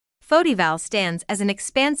Fotyval stands as an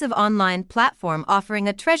expansive online platform offering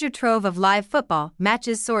a treasure trove of live football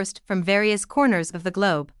matches sourced from various corners of the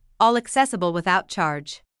globe, all accessible without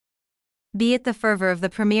charge. Be it the fervor of the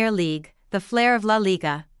Premier League, the flair of La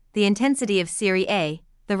Liga, the intensity of Serie A,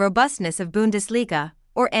 the robustness of Bundesliga,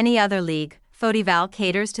 or any other league, Fotyval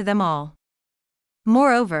caters to them all.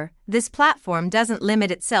 Moreover, this platform doesn't limit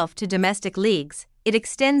itself to domestic leagues, it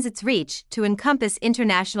extends its reach to encompass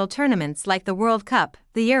international tournaments like the World Cup,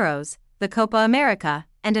 the Euros, the Copa America,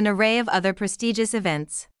 and an array of other prestigious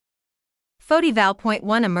events.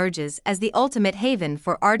 Fotyval.1 emerges as the ultimate haven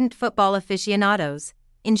for ardent football aficionados,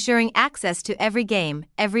 ensuring access to every game,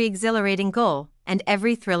 every exhilarating goal, and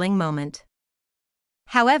every thrilling moment.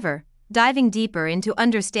 However, diving deeper into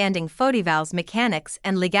understanding Fotyval's mechanics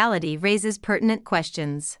and legality raises pertinent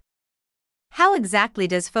questions. How exactly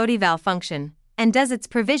does Fotyval function, and does its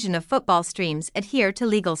provision of football streams adhere to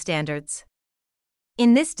legal standards?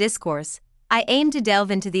 In this discourse, I aim to delve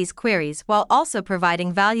into these queries while also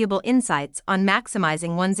providing valuable insights on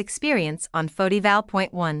maximizing one's experience on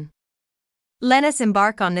Fotyval.1. Let us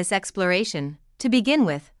embark on this exploration. To begin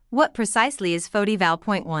with, what precisely is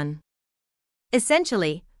Fotyval.1?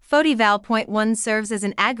 Essentially, Fotyval.1 serves as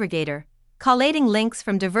an aggregator, collating links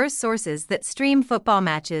from diverse sources that stream football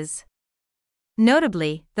matches.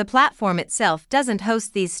 Notably, the platform itself doesn't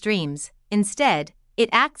host these streams, instead, it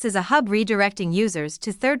acts as a hub redirecting users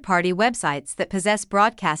to third-party websites that possess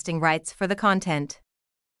broadcasting rights for the content.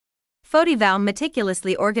 Fotyval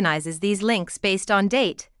meticulously organizes these links based on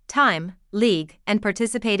date, time, league, and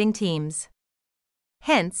participating teams.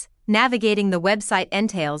 Hence, navigating the website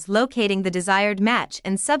entails locating the desired match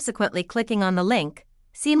and subsequently clicking on the link,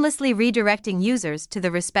 seamlessly redirecting users to the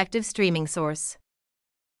respective streaming source.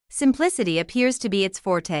 Simplicity appears to be its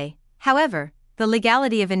forte. However, the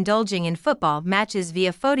legality of indulging in football matches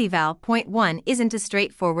via Fotyval.1 isn't a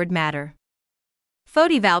straightforward matter.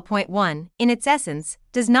 Fotyval.1, in its essence,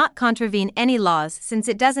 does not contravene any laws since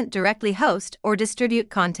it doesn't directly host or distribute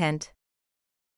content.